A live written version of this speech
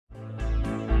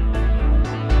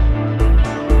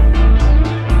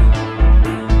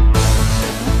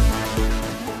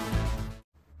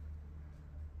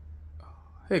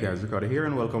Hey guys, Ricardo here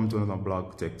and welcome to another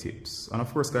blog tech tips. And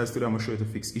of course guys, today I'm going to show you to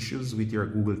fix issues with your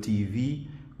Google TV,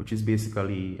 which is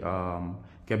basically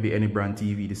can be any brand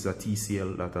TV. This is a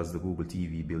TCL that has the Google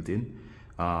TV built in.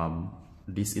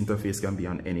 This interface can be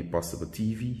on any possible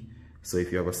TV. So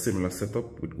if you have a similar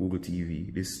setup with Google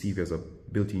TV, this TV has a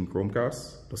built-in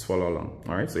Chromecast, just follow along.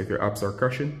 Alright, so if your apps are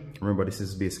crashing, remember this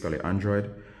is basically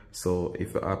Android. So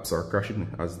if the apps are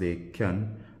crashing, as they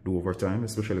can do over time,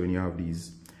 especially when you have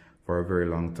these for a very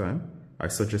long time, I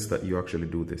suggest that you actually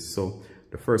do this. So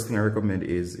the first thing I recommend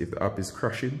is if the app is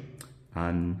crashing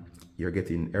and you're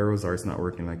getting errors or it's not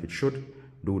working like it should,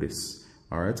 do this.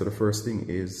 Alright, so the first thing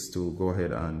is to go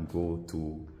ahead and go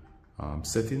to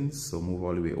settings. So move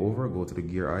all the way over, go to the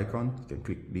gear icon. You can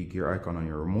click the gear icon on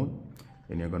your remote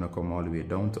and you're gonna come all the way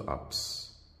down to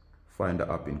apps. Find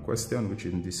the app in question, which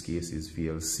in this case is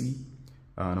VLC,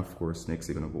 and of course next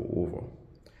you're gonna go over.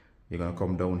 You're gonna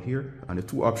come down here and the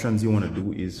two options you want to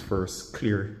do is first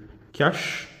clear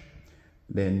cache,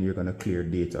 then you're gonna clear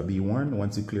data. Be warned,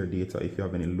 once you clear data, if you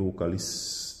have any locally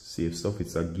saved stuff,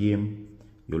 it's a game,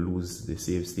 you'll lose the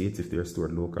save states if they're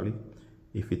stored locally.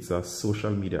 If it's a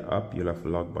social media app, you'll have to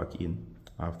log back in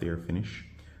after you're finished.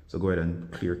 So go ahead and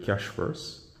clear cache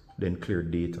first, then clear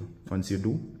data. Once you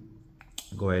do,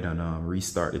 go ahead and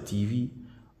restart the TV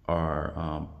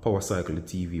or power cycle the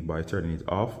TV by turning it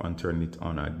off and turning it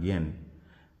on again.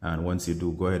 And once you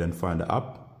do, go ahead and find the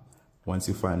app. Once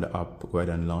you find the app, go ahead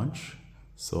and launch.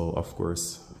 So of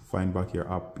course, find back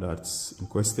your app that's in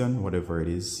question, whatever it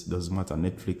is, doesn't matter,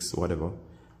 Netflix, whatever.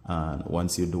 And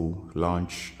once you do,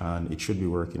 launch and it should be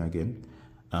working again.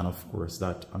 And of course,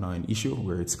 that annoying issue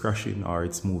where it's crashing or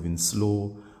it's moving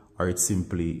slow or it's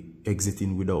simply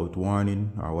exiting without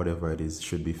warning or whatever it is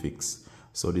should be fixed.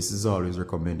 So this is always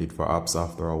recommended for apps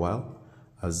after a while,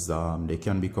 as they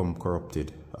can become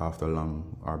corrupted after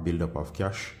long or build up of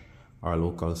cache or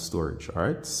local storage.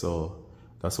 Alright, so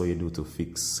that's what you do to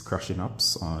fix crashing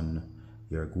apps on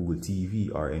your Google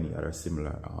TV or any other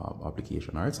similar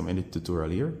application. Alright, so I'm ending the tutorial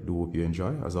here. Do hope you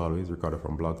enjoy. As always, Ricardo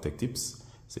from Blog Tech Tips.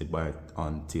 Say bye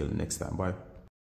until next time. Bye.